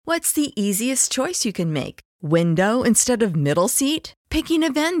What's the easiest choice you can make? Window instead of middle seat? Picking a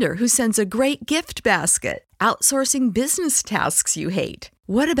vendor who sends a great gift basket? Outsourcing business tasks you hate?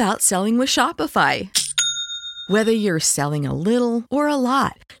 What about selling with Shopify? Whether you're selling a little or a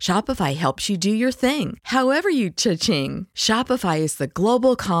lot, Shopify helps you do your thing, however you cha-ching. Shopify is the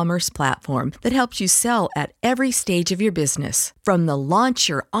global commerce platform that helps you sell at every stage of your business. From the launch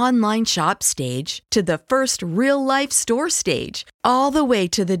your online shop stage to the first real-life store stage, all the way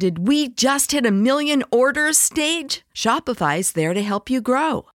to the did we just hit a million orders stage. Shopify's there to help you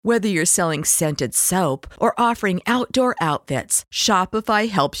grow. Whether you're selling scented soap or offering outdoor outfits, Shopify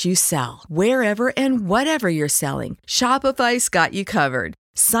helps you sell. Wherever and whatever you're selling, Shopify's got you covered.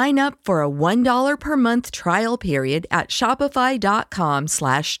 Sign up for a $1 per month trial period at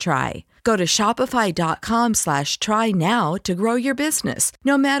shopify.com/try. Go to shopify.com/try now to grow your business,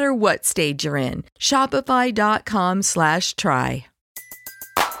 no matter what stage you're in. Shopify.com/try.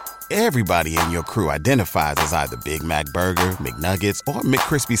 Everybody in your crew identifies as either Big Mac Burger, McNuggets, or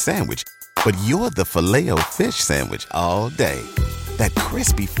McCrispy Sandwich. But you're the Filet-O-Fish Sandwich all day. That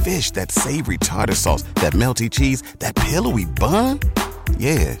crispy fish, that savory tartar sauce, that melty cheese, that pillowy bun.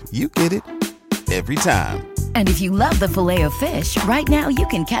 Yeah, you get it. Every time. And if you love the Filet-O-Fish, right now you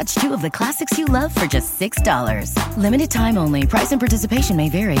can catch two of the classics you love for just $6. Limited time only. Price and participation may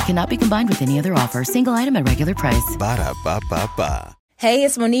vary. Cannot be combined with any other offer. Single item at regular price. Ba-da-ba-ba-ba. Hey,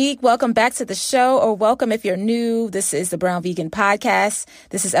 it's Monique. Welcome back to the show, or welcome if you're new. This is the Brown Vegan Podcast.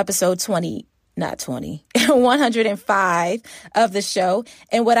 This is episode 105 of the show.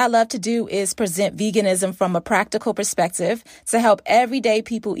 And what I love to do is present veganism from a practical perspective to help everyday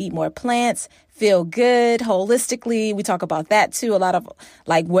people eat more plants, feel good holistically. We talk about that too. A lot of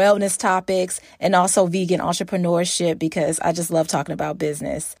like wellness topics and also vegan entrepreneurship, because I just love talking about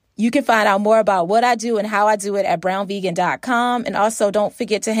business. You can find out more about what I do and how I do it at brownvegan.com. And also don't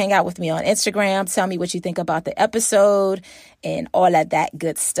forget to hang out with me on Instagram. Tell me what you think about the episode and all of that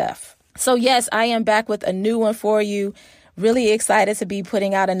good stuff. So yes, I am back with a new one for you. Really excited to be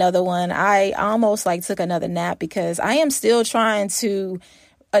putting out another one. I almost took another nap because I am still trying to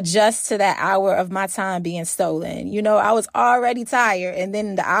adjust to that hour of my time being stolen. You know, I was already tired and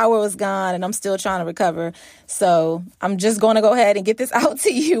then the hour was gone and I'm still trying to recover. So I'm just going to go ahead and get this out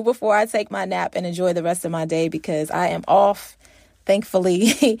to you before I take my nap and enjoy the rest of my day, because I am off.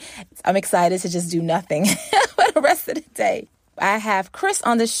 Thankfully, I'm excited to just do nothing for the rest of the day. I have Chris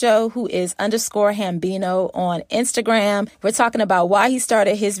on the show, who is _Hambino on Instagram. We're talking about why he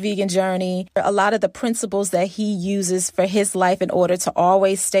started his vegan journey, a lot of the principles that he uses for his life in order to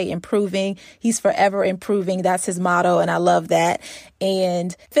always stay improving. He's forever improving. That's his motto, and I love that.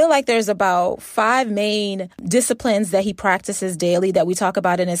 And I feel like there's about 5 main disciplines that he practices daily that we talk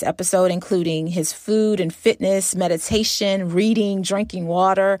about in this episode, including his food and fitness, meditation, reading, drinking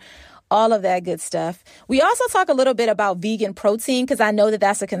water, all of that good stuff. We also talk a little bit about vegan protein, because I know that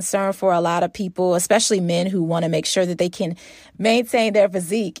that's a concern for a lot of people, especially men who want to make sure that they can maintain their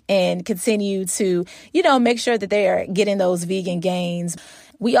physique and continue to, make sure that they are getting those vegan gains.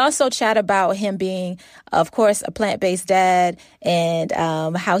 We also chat about him being, of course, a plant-based dad, and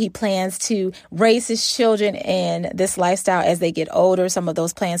how he plans to raise his children in this lifestyle as they get older, some of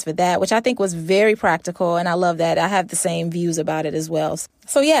those plans for that, which I think was very practical. And I love that. I have the same views about it as well.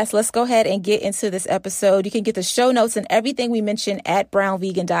 So yes, let's go ahead and get into this episode. You can get the show notes and everything we mentioned at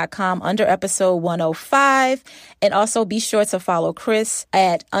brownvegan.com under episode 105. And also be sure to follow Chris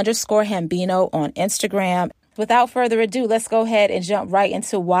at _Hambino on Instagram. Without further ado, let's go ahead and jump right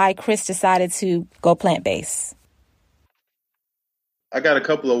into why Chris decided to go plant-based. I got a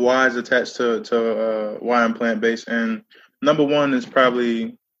couple of whys attached to why I'm plant-based. And number one is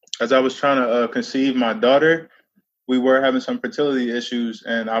probably, as I was trying to conceive my daughter, we were having some fertility issues,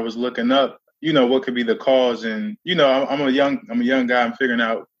 and I was looking up, what could be the cause. And, I'm a young guy. I'm figuring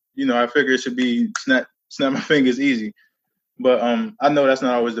out, I figure it should be snap my fingers easy. But I know that's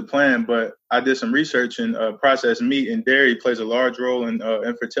not always the plan, but I did some research, and processed meat and dairy plays a large role in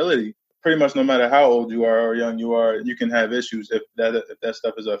infertility. Pretty much no matter how old you are or young you are, you can have issues if that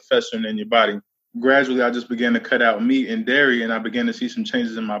stuff is festering in your body. Gradually, I just began to cut out meat and dairy, and I began to see some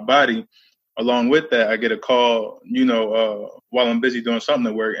changes in my body. Along with that, I get a call, while I'm busy doing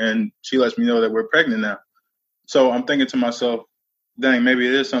something at work, and she lets me know that we're pregnant now. So I'm thinking to myself, dang, maybe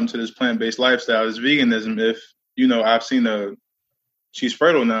it is something to this plant-based lifestyle, this veganism. If I've seen she's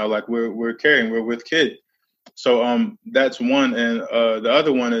fertile now, like we're with kid. So that's one. And the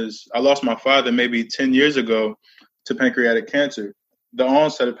other one is I lost my father maybe 10 years ago to pancreatic cancer. The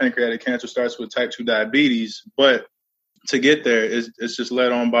onset of pancreatic cancer starts with type 2 diabetes, but to get there, it's just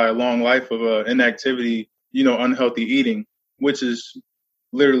led on by a long life of inactivity, unhealthy eating, which is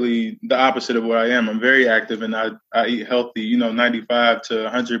literally the opposite of what I am. I'm very active and I eat healthy, 95 to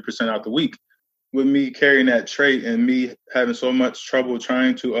 100% out the week. With me carrying that trait and me having so much trouble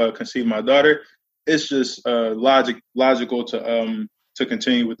trying to conceive my daughter, it's just logical to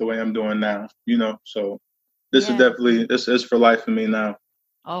continue with the way I'm doing now, So this is definitely, this is for life for me now.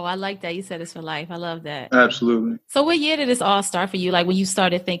 Oh, I like that. You said it's for life. I love that. Absolutely. So what year did this all start for you? Like when you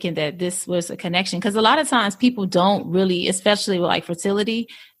started thinking that this was a connection? Because a lot of times people don't really, especially with like fertility,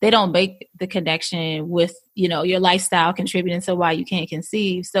 they don't make the connection with, your lifestyle contributing to why you can't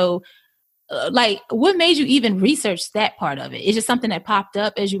conceive. So like what made you even research that part of it? Is it something that popped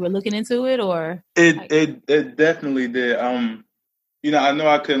up as you were looking into it, or? It definitely did. I know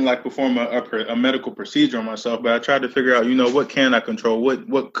I couldn't like perform a medical procedure on myself, but I tried to figure out, what can I control?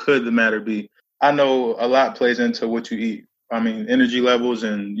 What could the matter be? I know a lot plays into what you eat. I mean, energy levels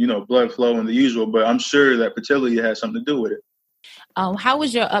and, blood flow and the usual, but I'm sure that fertility has something to do with it. How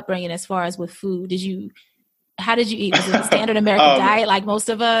was your upbringing as far as with food? How did you eat? Was it a standard American diet like most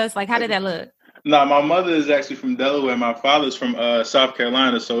of us? Like, how did that look? No, my mother is actually from Delaware. My father's from South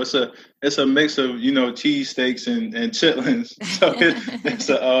Carolina, so it's a mix of cheesesteaks and chitlins.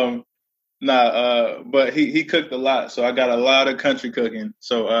 So but he cooked a lot, so I got a lot of country cooking.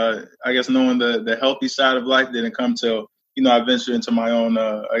 So I guess knowing the healthy side of life didn't come till I ventured into my own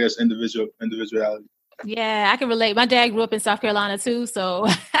individuality. Yeah, I can relate. My dad grew up in South Carolina too, so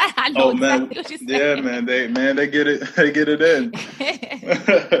I know exactly what you're saying. Yeah, they get it. They get it in.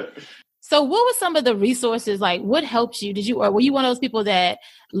 So what were some of the resources, like what helped you? Were you one of those people that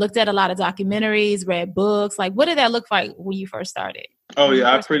looked at a lot of documentaries, read books? Like what did that look like when you first started? Oh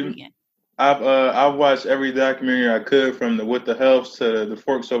yeah, I've watched every documentary I could, from the What the Health to the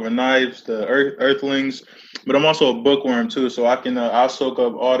Forks Over Knives, the Earthlings, but I'm also a bookworm too. So I can, I'll soak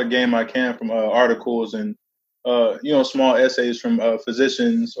up all the game I can from articles and, small essays from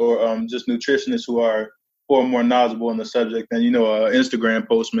physicians or just nutritionists who are more knowledgeable in the subject than, an Instagram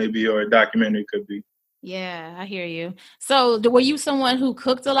post maybe or a documentary could be. Yeah, I hear you. So were you someone who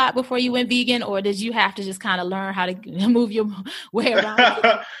cooked a lot before you went vegan, or did you have to just kind of learn how to move your way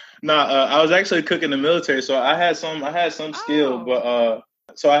around? No, I was actually cooking in the military, so I had some skill, but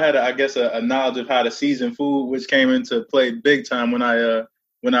so I had, a knowledge of how to season food, which came into play big time when I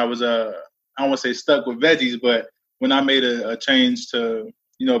was I don't want to say stuck with veggies, but when I made a change to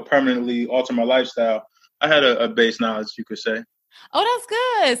permanently alter my lifestyle, I had a base knowledge, you could say. Oh, that's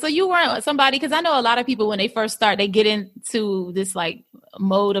good. So you weren't somebody, because I know a lot of people when they first start, they get into this like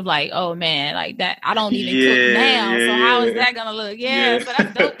mode of like, oh man, like that, I don't even cook now. So how is that gonna look? Yeah. So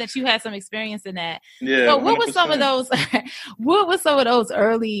that's dope that you had some experience in that. Yeah. So what were some of those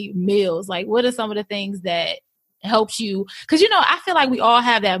early meals? Like what are some of the things that helped you? Because I feel like we all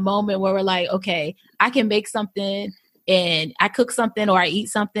have that moment where we're like, okay, I can make something and I cook something or I eat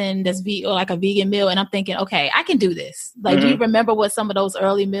something that's or like a vegan meal, and I'm thinking, okay, I can do this. Like, do you remember what some of those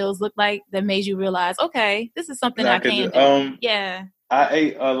early meals looked like that made you realize, okay, this is something I can do? Yeah. I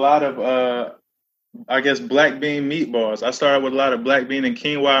ate a lot of, black bean meatballs. I started with a lot of black bean and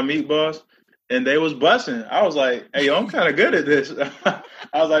quinoa meatballs, and they was busting. I was like, hey, I'm kind of good at this. I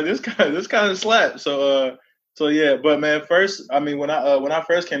was like, this kind of slaps. So yeah. But man, when I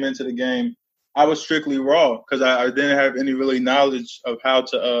first came into the game, I was strictly raw because I didn't have any really knowledge of how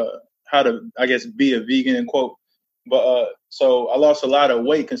to be a vegan, in quote. But so I lost a lot of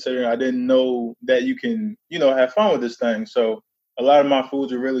weight considering I didn't know that you can, have fun with this thing. So a lot of my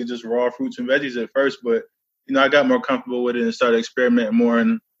foods are really just raw fruits and veggies at first, but I got more comfortable with it and started experimenting more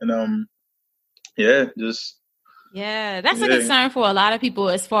and that's a concern for a lot of people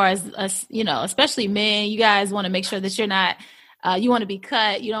as far as us, especially men. You guys want to make sure that you're not you want to be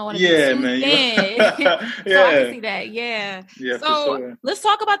cut. You don't want to be too thin. So I can see that. Yeah. So let's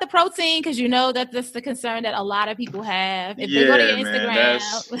talk about the protein, because that's the concern that a lot of people have. If they go to your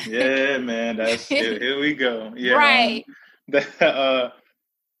Instagram. That's here we go. Yeah. Right. That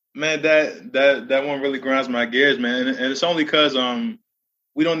one really grinds my gears, man. And it's only because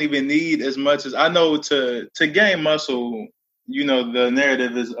we don't even need as much as I know to gain muscle. The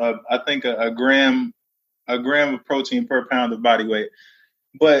narrative is I think a gram of protein per pound of body weight,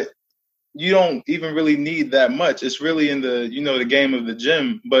 but you don't even really need that much. It's really in the the game of the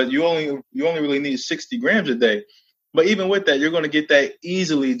gym, but you only really need 60 grams a day. But even with that, you're going to get that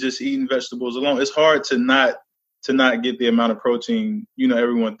easily just eating vegetables alone. It's hard to not get the amount of protein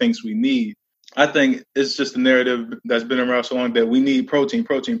everyone thinks we need. I think it's just a narrative that's been around so long that we need protein,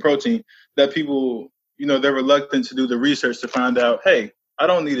 that people they're reluctant to do the research to find out, hey, I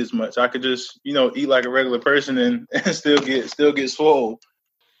don't need as much. I could just, eat like a regular person and still get swole.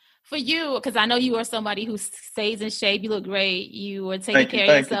 For you, because I know you are somebody who stays in shape. You look great. You are taking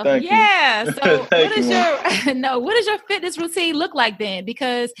care of yourself. Yeah. So what does your fitness routine look like then?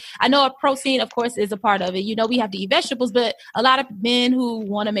 Because I know a protein, of course, is a part of it. You know, we have to eat vegetables, but a lot of men who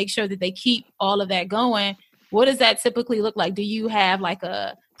want to make sure that they keep all of that going, what does that typically look like? Do you have like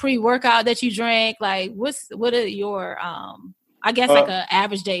a pre-workout that you drink? Like what are your, I guess like an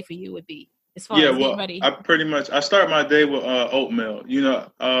average day for you would be? As far as getting ready. I start my day with oatmeal. You know,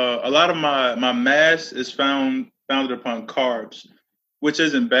 a lot of my mass is founded upon carbs, which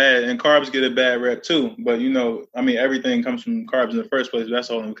isn't bad, and carbs get a bad rep too. But you know, I mean, everything comes from carbs in the first place. That's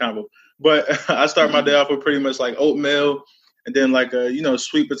all in the combo. But I start my day off with pretty much like oatmeal, and then like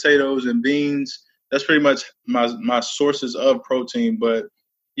sweet potatoes and beans. That's pretty much my sources of protein. But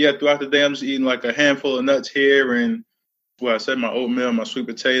yeah, throughout the day, I'm just eating like a handful of nuts here and. Well, I said my oatmeal, my sweet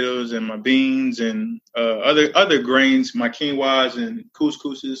potatoes, and my beans, and other grains, my quinoas and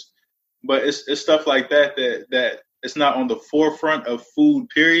couscouses. But it's stuff like that it's not on the forefront of food,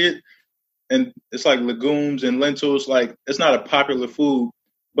 period. And it's like legumes and lentils. Like it's not a popular food,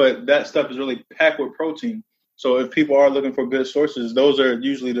 but that stuff is really packed with protein. So if people are looking for good sources, those are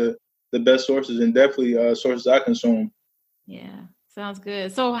usually the best sources, and definitely sources I consume. Yeah, sounds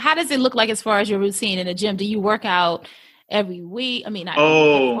good. So how does it look like as far as your routine in the gym? Do you work out every week? I mean, of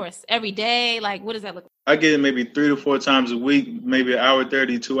course, every day. Like, what does that look like? I get it maybe 3 to 4 times a week, maybe an hour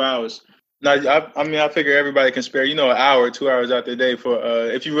 30, 2 hours. Now, I figure everybody can spare, an hour, 2 hours out their day for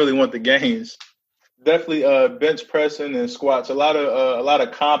if you really want the gains. Definitely bench pressing and squats. A lot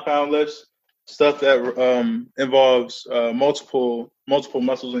of compound lifts, stuff that involves multiple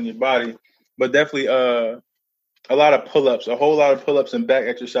muscles in your body, but definitely a lot of pull-ups, a whole lot of pull-ups and back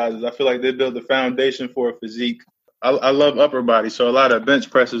exercises. I feel like they build the foundation for a physique. I love upper body, so a lot of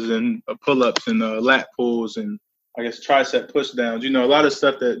bench presses and pull-ups and lat pulls and I guess tricep push downs. A lot of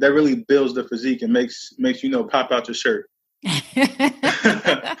stuff that really builds the physique and makes pop out your shirt.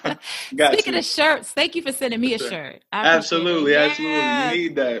 Speaking of shirts, thank you for sending me a shirt. Absolutely. You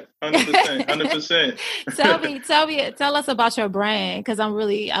need that. 100%. Tell us about your brand, because I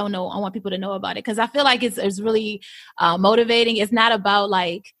want people to know about it, because I feel like it's really motivating. It's not about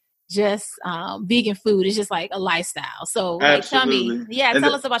like just vegan food. It's just like a lifestyle. So like, tell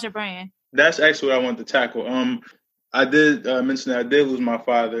us about your brand. That's actually what I wanted to tackle. I did mention that I did lose my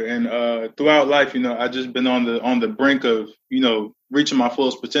father, and throughout life, I just been on the brink of reaching my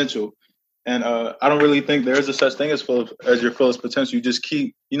fullest potential. And I don't really think there is a such thing as your fullest potential. You just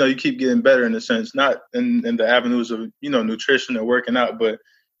keep getting better, in a sense, not in the avenues of nutrition or working out, but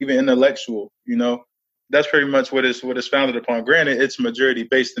even intellectual. That's pretty much what it's founded upon. Granted, it's majority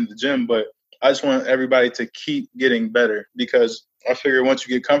based in the gym, but I just want everybody to keep getting better, because I figure once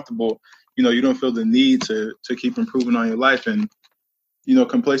you get comfortable, you don't feel the need to keep improving on your life, and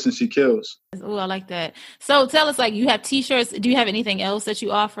complacency kills. Oh, I like that. So tell us, like, you have t-shirts. Do you have anything else that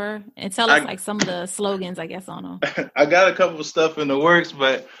you offer? And tell us like some of the slogans, I guess, on them. I got a couple of stuff in the works,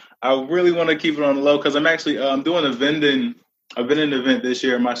 but I really want to keep it on the low, because I'm actually doing a vending event this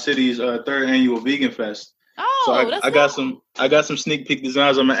year in my city's third annual Vegan Fest. Oh, so I got some sneak peek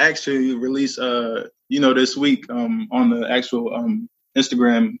designs I'm gonna actually release this week on the actual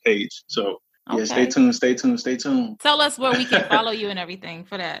Instagram page. So yeah, stay tuned. Tell us where we can follow you and everything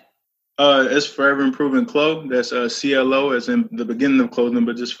for that. It's Forever Improving Clo. That's CLO as in the beginning of clothing,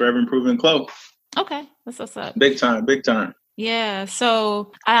 but just Forever Improving Clo. Okay, that's what's up. Big time. Yeah.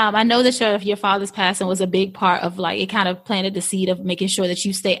 So I know that your father's passing was a big part of, like, it kind of planted the seed of making sure that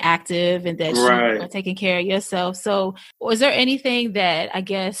you stay active and that you are taking care of yourself. So was there anything that, I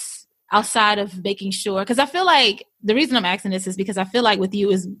guess, outside of making sure, because I feel like the reason I'm asking this is because I feel like with you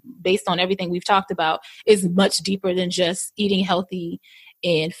is based on everything we've talked about is much deeper than just eating healthy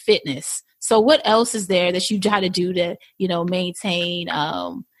and fitness. So what else is there that you try to do to, maintain,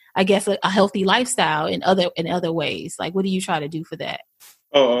 I guess, a healthy lifestyle in other ways? Like, what do you try to do for that?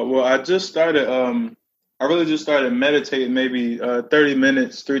 Oh, well, I just started, I really just started meditating maybe 30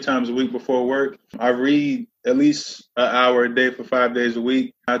 minutes 3 times a week before work. I read at least an hour a day for 5 days a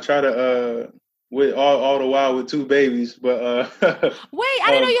week. I try to, with all the while with 2 babies, but wait, I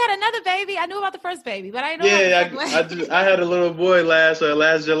didn't know you had another baby. I knew about the first baby, but I didn't know. Yeah, I had a little boy last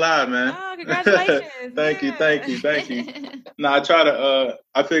July, man. Oh, congratulations! Thank you. Now I try to.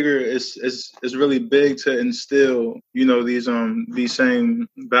 I figure it's really big to instill, these same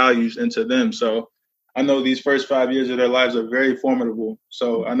values into them. So I know these first 5 years of their lives are very formidable.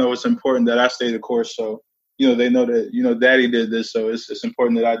 So I know it's important that I stay the course. So they know that, daddy did this. So it's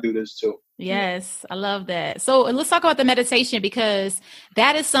important that I do this too. Yes, I love that. So let's talk about the meditation, because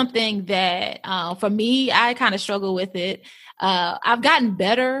that is something that for me, I kind of struggle with it. I've gotten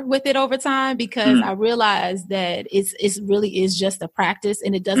better with it over time because I realized that it's really is just a practice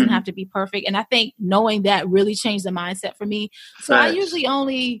and it doesn't have to be perfect. And I think knowing that really changed the mindset for me. So I usually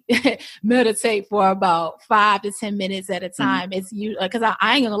only meditate for about 5 to 10 minutes at a time. It's because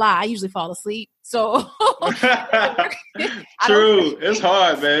I ain't gonna lie, I usually fall asleep. So true. It's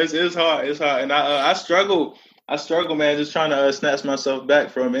hard, man. It's hard. It's hard. And I struggle, man, just trying to snatch myself back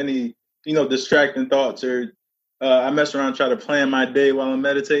from any, distracting thoughts, or I mess around, try to plan my day while I'm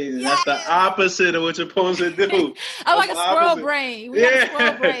meditating. And that's the opposite of what you're supposed to do. I'm like a squirrel brain. We got a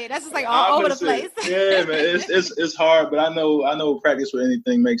squirrel brain. That's just like all over the place. Yeah, man. It's hard, but I know practice with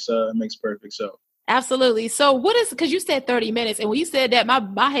anything makes perfect. So. Absolutely. So because you said 30 minutes, and when you said that,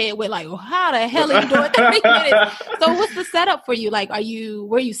 my head went like, well, how the hell are you doing 30 minutes? So what's the setup for you? Like, where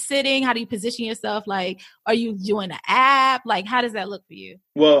are you sitting? How do you position yourself? Like, are you doing an app? Like, how does that look for you?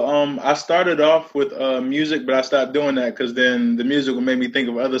 Well, I started off with music, but I stopped doing that because then the music would make me think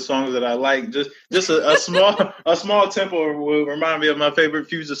of other songs that I like. Just a small tempo will remind me of my favorite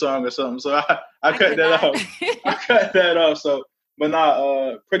Future song or something. So I cut that off. I cut that off. So, but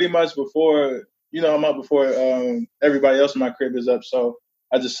not pretty much before. I'm up before everybody else in my crib is up. So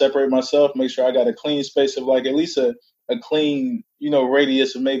I just separate myself, make sure I got a clean space of like at least a clean,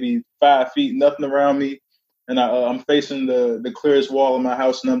 radius of maybe 5 feet, nothing around me. And I'm facing the clearest wall of my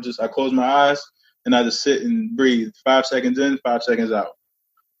house, and I close my eyes and I just sit and breathe. 5 seconds in, 5 seconds out.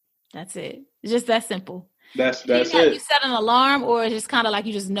 That's it. It's just that simple. That's it. You set an alarm, or it's just kind of like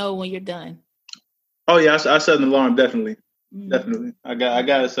you just know when you're done? Oh yeah, I set an alarm, definitely. Definitely. I got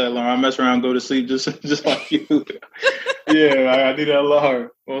to set an alarm. I mess around, go to sleep just like you. Yeah, I need an alarm.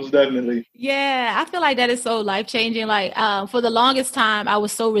 Most definitely. Yeah, I feel like that is so life-changing. Like, for the longest time, I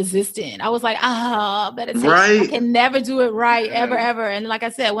was so resistant. I was like, meditation. Right. I can never do it right, ever. And like I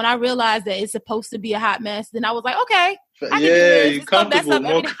said, when I realized that it's supposed to be a hot mess, then I was like, okay, I can do this. You're comfortable,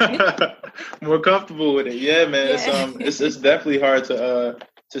 more comfortable with it. Yeah, man. Yeah. It's definitely hard to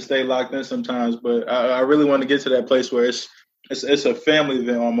stay locked in sometimes, but I really want to get to that place where it's a family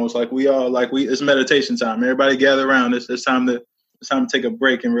event almost. Like it's meditation time. Everybody gather around. It's time to take a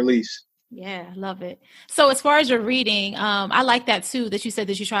break and release. Yeah, I love it. So as far as your reading, I like that too, that you said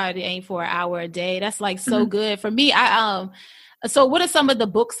that you try to aim for an hour a day. That's like so good for me. So what are some of the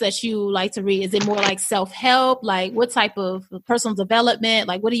books that you like to read? Is it more like self-help? Like what type of personal development?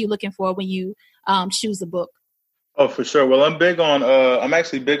 Like what are you looking for when you choose a book? Oh, for sure. Well, I'm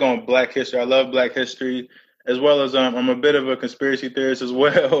actually big on Black history. I love Black history, as well as I'm a bit of a conspiracy theorist as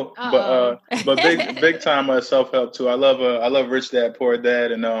well. But big time self-help too. I love Rich Dad Poor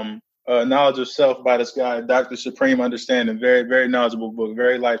Dad, and Knowledge of Self by this guy, Dr. Supreme Understanding. Very, very knowledgeable book,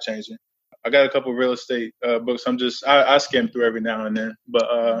 very life-changing. I got a couple of real estate books. I skim through every now and then.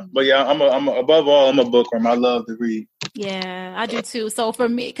 But yeah, I'm above all, I'm a bookworm. I love to read. Yeah, I do too. So for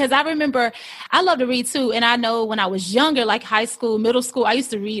me, because I remember I love to read too. And I know when I was younger, like high school, middle school, I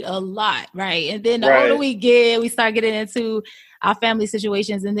used to read a lot, right? And then the older we get, we start getting into our family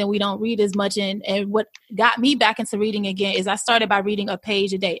situations, and then we don't read as much. And what got me back into reading again is I started by reading a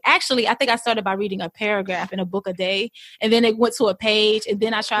page a day. Actually, I think I started by reading a paragraph in a book a day, and then it went to a page, and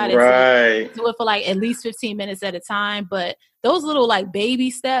then I tried to do it for like at least 15 minutes at a time. But those little like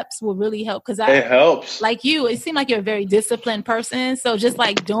baby steps will really help, because it helps. Like you, it seemed like you're a very disciplined person. So just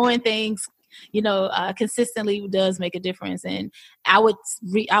like doing things, consistently does make a difference. And I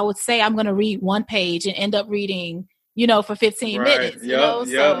would say I'm going to read one page and end up reading, for 15 minutes. So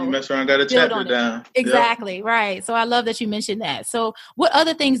you mess around, got a chapter down. Exactly. Yep. Right. So I love that you mentioned that. So what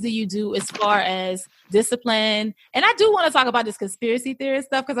other things do you do as far as discipline? And I do want to talk about this conspiracy theory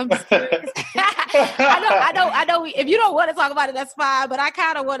stuff, because I'm just curious. I know. If you don't want to talk about it, that's fine. But I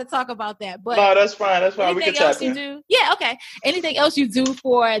kind of want to talk about that. But no, that's fine. We can else you do? Yeah. Okay. Anything else you do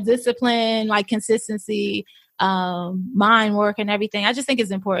for discipline, like consistency, mind work and everything? I just think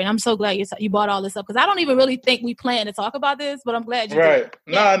it's important. I'm so glad you brought all this up, because I don't even really think we plan to talk about this, but I'm glad you did.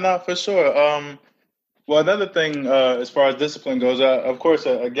 No, for sure. Well, another thing as far as discipline goes, of course,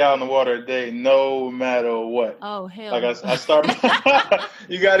 a gallon of water a day, no matter what. Oh, hell. Like I start,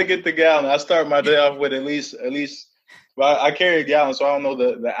 you got to get the gallon. I start my day off with at least. Well, I carry a gallon, so I don't know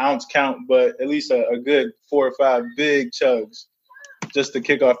the ounce count, but at least a good 4 or 5 big chugs just to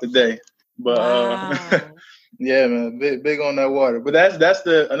kick off the day. But wow. Yeah, man, big on that water. But that's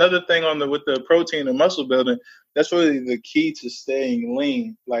another thing with the protein and muscle building. That's really the key to staying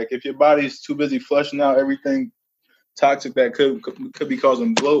lean. Like if your body's too busy flushing out everything toxic that could be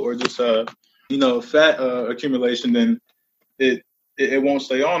causing bloat or just fat accumulation, then it won't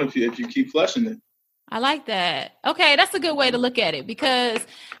stay on if you keep flushing it. I like that. Okay, that's a good way to look at it because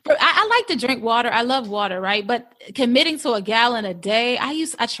I like to drink water. I love water, right? But committing to a gallon a day,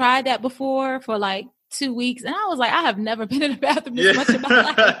 I tried that before for like 2 weeks, and I was like, I have never been in the bathroom this much in my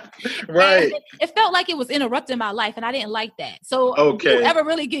life. Right. It felt like it was interrupting my life, and I didn't like that. So, do you ever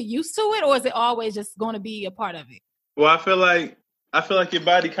really get used to it, or is it always just going to be a part of it? Well, I feel like your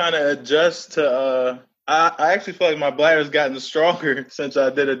body kind of adjusts to. I actually feel like my bladder's gotten stronger since I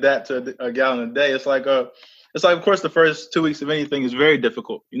did adapt to a gallon a day. It's like of course the first 2 weeks of anything is very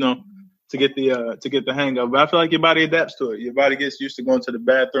difficult, to get the hang of. But I feel like your body adapts to it. Your body gets used to going to the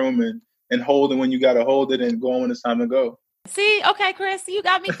bathroom and holding when you got to hold it and going when it's time to go. See, okay, Chris, you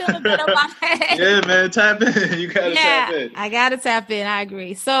got me feeling better about that. Yeah, man, tap in. You got to tap in. I got to tap in. I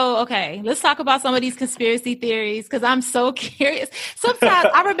agree. So, okay, let's talk about some of these conspiracy theories because I'm so curious. Sometimes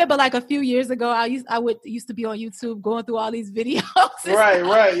I remember like a few years ago, I used to be on YouTube going through all these videos.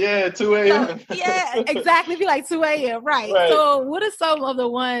 Right. Yeah, 2 a.m. So, yeah, exactly. It'd be like 2 a.m. Right. So, what are some of the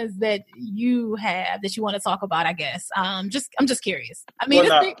ones that you have that you want to talk about? I guess. I'm just curious. I mean,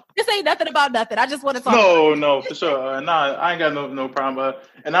 this ain't nothing about nothing. I just want to talk. No, for sure. I ain't got no problem.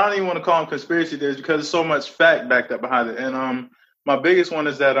 And I don't even want to call them conspiracy theories because there's so much fact backed up behind it. And my biggest one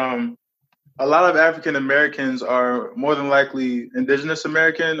is that a lot of African Americans are more than likely Indigenous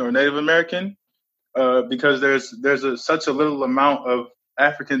American or Native American because there's such a little amount of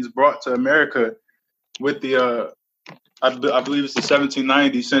Africans brought to America with the I believe it's the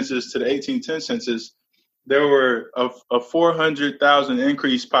 1790 census to the 1810 census. There were a 400,000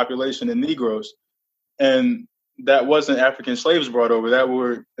 increased population in Negroes, and that wasn't African slaves brought over.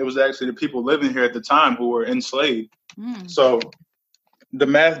 It was actually the people living here at the time who were enslaved. So the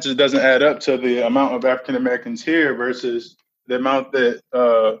math just doesn't add up to the amount of African Americans here versus the amount that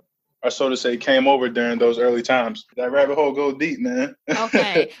or so to say came over during those early times. That rabbit hole go deep, man.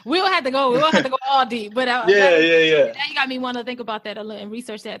 Okay, we don't have to go all deep, but yeah. Now you got me want to think about that a little and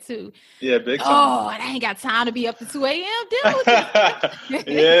research that too. Yeah, big time. Oh, and I ain't got time to be up to 2 a.m. dealing with it.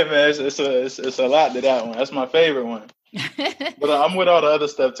 Yeah, man, it's a lot to that one. That's my favorite one. But I'm with all the other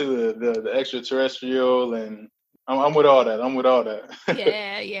stuff too, the extraterrestrial, and I'm with all that.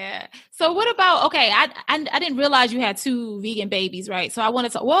 Yeah. So what about, okay, I didn't realize you had 2 vegan babies, right? So I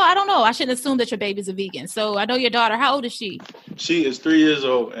wanted to, I don't know. I shouldn't assume that your baby's a vegan. So I know your daughter, how old is she? She is 3 years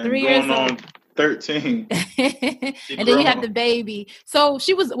old and going on 13. And then you have the baby. So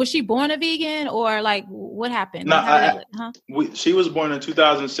was she born a vegan or like what happened? No, she was born in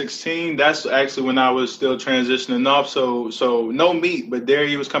 2016. That's actually when I was still transitioning off. So no meat, but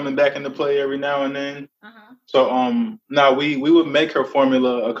dairy was coming back into play every now and then. So now we would make her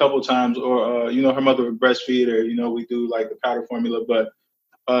formula a couple times, or her mother would breastfeed her. We do like the powder formula, but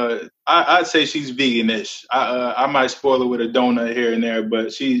I'd say she's veganish. I might spoil her with a donut here and there,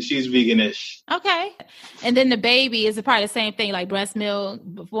 but she's veganish. Okay. And then the baby is probably the same thing, like breast milk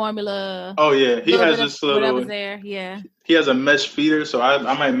formula. Oh yeah, he has this little whatever's there. Yeah. He has a mesh feeder, so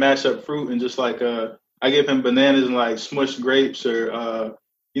I might mash up fruit and just like I give him bananas and like smushed grapes or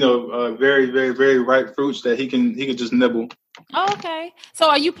very, very, very ripe fruits that he can just nibble. Oh, okay. So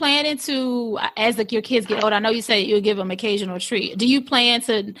are you planning to, as your kids get older, I know you said you'll give them occasional treat. Do you plan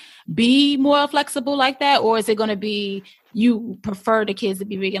to be more flexible like that? Or is it going to be you prefer the kids to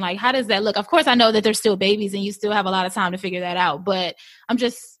be vegan? Like, how does that look? Of course, I know that they're still babies and you still have a lot of time to figure that out, but I'm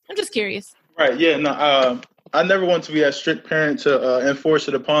just curious. Right. Yeah. No, I never want to be a strict parent to enforce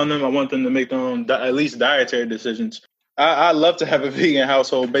it upon them. I want them to make their own, at least dietary decisions. I love to have a vegan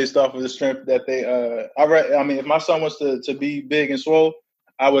household based off of the strength that they. I mean, if my son wants to be big and swole,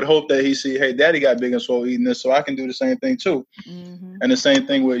 I would hope that he see, hey, daddy got big and swole eating this, so I can do the same thing too. Mm-hmm. And the same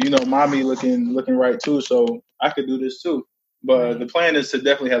thing with mommy looking right too, so I could do this too. But the plan is to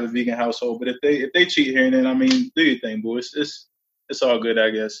definitely have a vegan household. But if they cheat here and then, I mean, do your thing, boy. It's all good,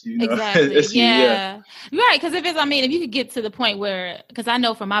 I guess. Exactly. Yeah. Right. Because if you could get to the point where, because I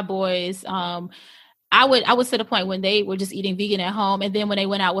know for my boys, I was to the point when they were just eating vegan at home, and then when they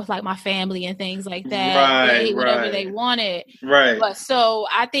went out with like my family and things like that, they ate whatever they wanted. Right. But so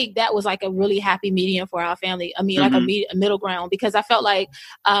I think that was like a really happy medium for our family. I mean, like a middle ground, because I felt like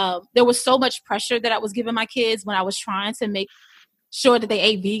there was so much pressure that I was giving my kids when I was trying to make sure that they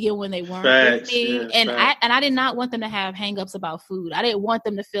ate vegan when they weren't with me. And I did not want them to have hangups about food. I didn't want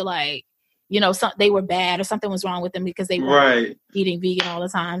them to feel like, they were bad or something was wrong with them because they weren't eating vegan all the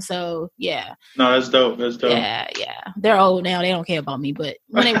time. So yeah. No, that's dope. That's dope. Yeah. They're old now. They don't care about me, but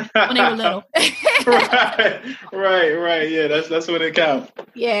when they were little. Right. Yeah, that's when it counts.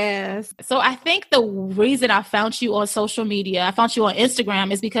 Yes. So I think the reason I found you on social media, I found you on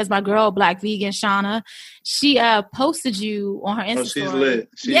Instagram, is because my girl, Black Vegan Shauna, she posted you on her Instagram. Oh, she's lit.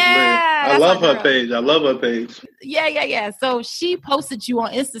 She's lit. I love her page. Yeah. So she posted you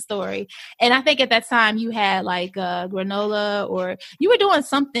on Insta story. And I think at that time you had like granola, or you were doing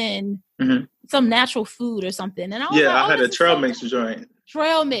something, some natural food or something. And I had a trail mix joint.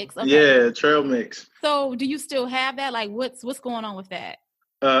 Trail mix. Okay. Yeah, trail mix. So do you still have that? Like what's going on with that?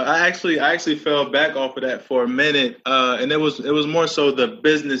 I actually fell back off of that for a minute, and it was more so the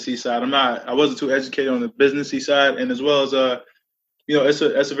businessy side. I wasn't too educated on the businessy side, and as well as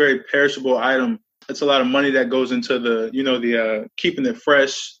it's a very perishable item. It's a lot of money that goes into the keeping it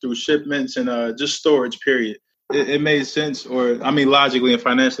fresh through shipments and just storage. Period. It made sense, logically and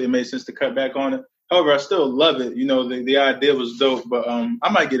financially, it made sense to cut back on it. However, I still love it. The idea was dope, but I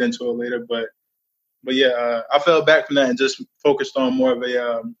might get into it later, but yeah, I fell back from that and just focused on more of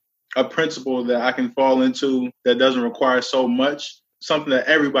a principle that I can fall into that doesn't require so much, something that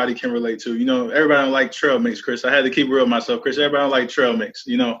everybody can relate to. Everybody don't like trail mix, Chris. I had to keep real with myself, Chris. Everybody don't like trail mix.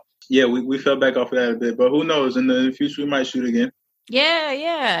 Yeah, we fell back off of that a bit, but who knows? In the future, we might shoot again.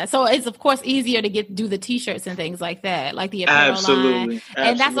 Yeah. So it's of course easier to do the T-shirts and things like that, like the apparel line.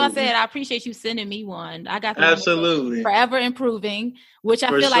 And that's why I said I appreciate you sending me one. I got the Forever Improving, which I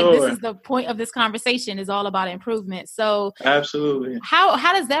feel like this is the point of this conversation, is all about improvement. So absolutely, how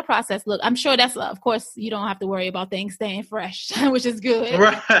does that process look? I'm sure that's of course you don't have to worry about things staying fresh, which is good.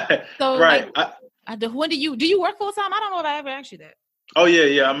 Right. So when do you work full time? I don't know if I ever asked you that. Oh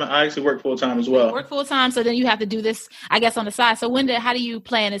yeah. I actually work full time as well. You work full time, so then you have to do this, I guess, on the side. So how do you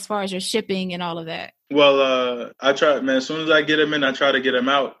plan as far as your shipping and all of that? Well, I try, man. As soon as I get them in, I try to get them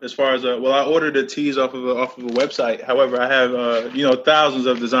out. As far as I ordered the tees off of a website. However, I have thousands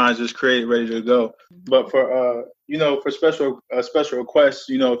of designs just created, ready to go. But for for special requests,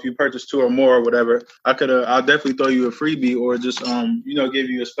 if you purchase 2 or more or whatever, I'll definitely throw you a freebie, or just give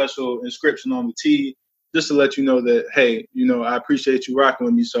you a special inscription on the tee, just to let you know that, hey, I appreciate you rocking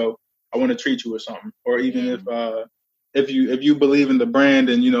with me, so I want to treat you with something. Or even if you believe in the brand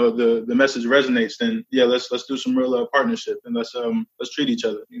and the message resonates, then yeah, let's do some real partnership, and let's treat each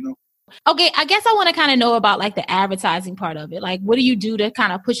other. Okay, I guess I want to kind of know about like the advertising part of it. Like, what do you do to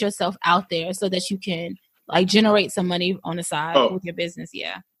kind of put yourself out there so that you can like generate some money on the side with your business?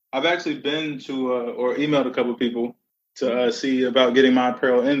 Yeah, I've actually been to or emailed a couple people to see about getting my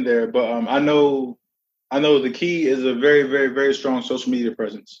apparel in there, but I know the key is a very, very, very strong social media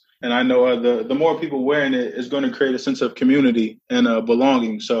presence. And I know the more people wearing it is going to create a sense of community and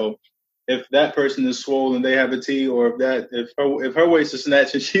belonging. So if that person is swollen, they have a tee, or if her waist is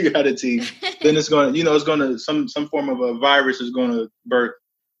snatched and she got a tee, then it's going to, some form of a virus is going to birth,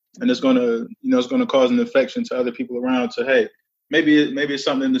 and it's going to cause an infection to other people around. So, hey, maybe it's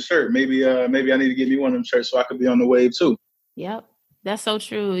something in the shirt. Maybe I need to get me one of them shirts so I could be on the wave too. Yep. That's so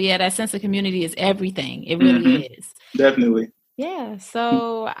true. Yeah, that sense of community is everything. It really is. Definitely. Yeah.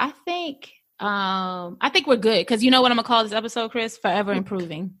 So I think we're good, because you know what I'm gonna call this episode, Chris? Forever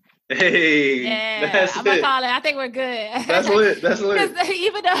Improving. Hey, yeah, I'm gonna call it. I think we're good. That's lit.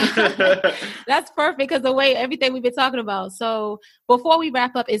 Even though that's perfect, because the way everything we've been talking about. So before we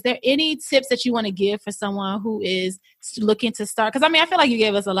wrap up, is there any tips that you want to give for someone who is looking to start? Because I feel like you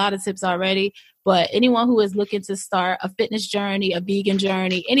gave us a lot of tips already, but anyone who is looking to start a fitness journey, a vegan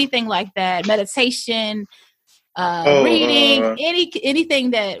journey, anything like that, meditation, reading,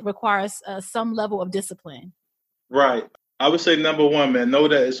 anything that requires some level of discipline. Right. I would say number one, man, know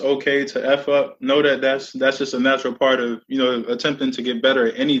that it's okay to F up. Know that that's just a natural part of, attempting to get better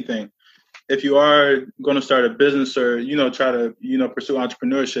at anything. If you are going to start a business or, try to, pursue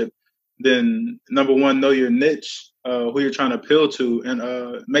entrepreneurship, then number one, know your niche, who you're trying to appeal to, and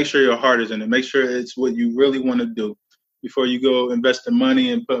make sure your heart is in it. Make sure it's what you really want to do before you go invest the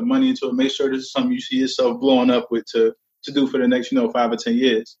money and put money into it. Make sure this is something you see yourself blowing up with to do for the next, 5 or 10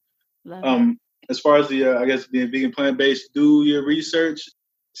 years. As far as the being vegan plant-based, do your research,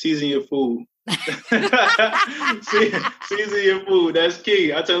 season your food. Season your food. That's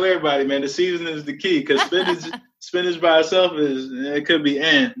key. I tell everybody, man, the seasoning is the key, because spinach by itself it could be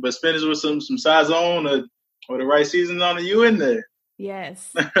but spinach with some Sazon or the right seasoning on it, you in there. Yes.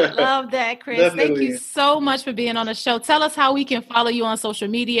 Love that, Chris. Thank you so much for being on the show. Tell us how we can follow you on social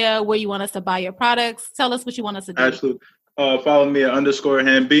media, where you want us to buy your products. Tell us what you want us to do. Absolutely. Follow me at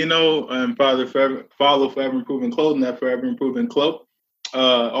 _Hambino, and follow Forever Improving Clothing at Forever Improving Cloak.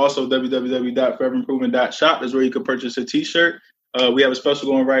 Also, www.foreverimprovement.shop is where you can purchase a T-shirt. We have a special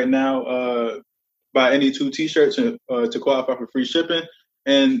going right now. Buy any 2 T-shirts to qualify for free shipping.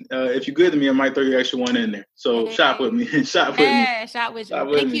 And if you're good to me, I might throw your extra one in there. So shop with me. Shop with me. Shop with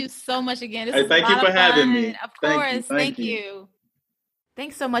you. Thank you so much again. This thank you for having me. Of course. Thank you.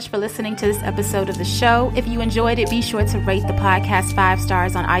 Thanks so much for listening to this episode of the show. If you enjoyed it, be sure to rate the podcast 5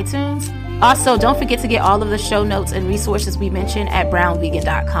 stars on iTunes. Also, don't forget to get all of the show notes and resources we mentioned at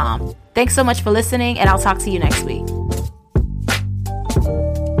brownvegan.com. Thanks so much for listening, and I'll talk to you next week.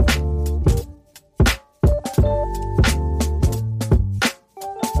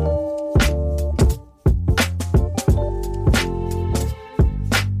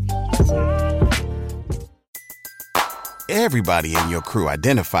 Everybody in your crew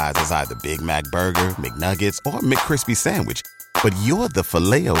identifies as either Big Mac Burger, McNuggets, or McCrispy Sandwich. But you're the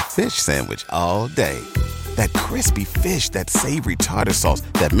Filet-O-Fish Sandwich all day. That crispy fish, that savory tartar sauce,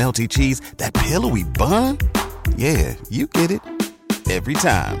 that melty cheese, that pillowy bun. Yeah, you get it. Every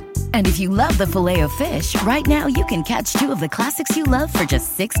time. And if you love the Filet-O-Fish, right now you can catch 2 of the classics you love for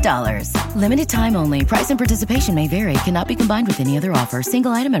just $6. Limited time only. Price and participation may vary. Cannot be combined with any other offer.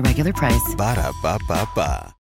 Single item at regular price. Ba-da-ba-ba-ba.